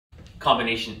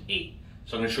combination 8.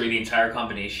 So I'm going to show you the entire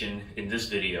combination in this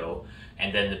video,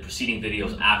 and then the preceding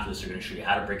videos after this are going to show you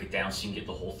how to break it down so you can get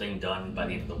the whole thing done by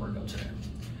the end of the workout today.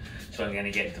 So I'm going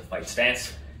to get into fight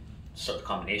stance, start the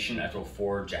combination. I throw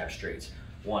 4 jab straights.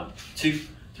 1, 2,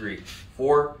 3,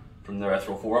 4. From there I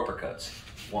throw 4 uppercuts.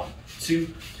 1, 2,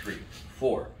 3,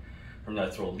 4. From there I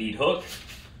throw a lead hook,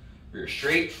 rear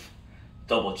straight,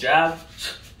 double jab,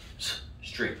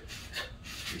 straight,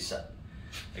 reset.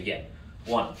 Again,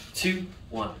 1, 2,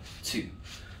 1, 2,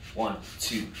 1,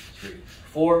 2, 3,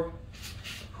 4.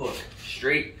 Hook,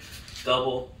 straight,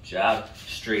 double, jab,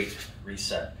 straight,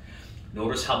 reset.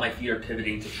 Notice how my feet are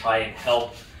pivoting to try and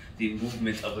help the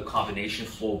movement of the combination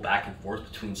flow back and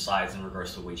forth between sides in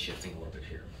regards to weight shifting a little bit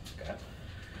here. Okay.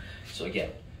 So again,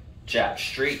 jab,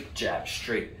 straight,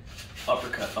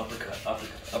 uppercut, uppercut,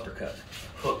 uppercut, uppercut,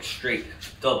 hook, straight,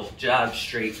 double, jab,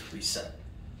 straight, reset.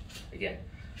 Again.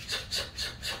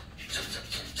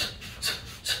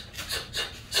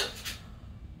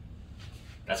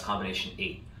 That's combination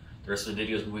 8. The rest of the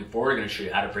videos moving forward are going to show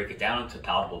you how to break it down into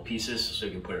palatable pieces so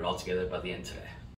you can put it all together by the end today.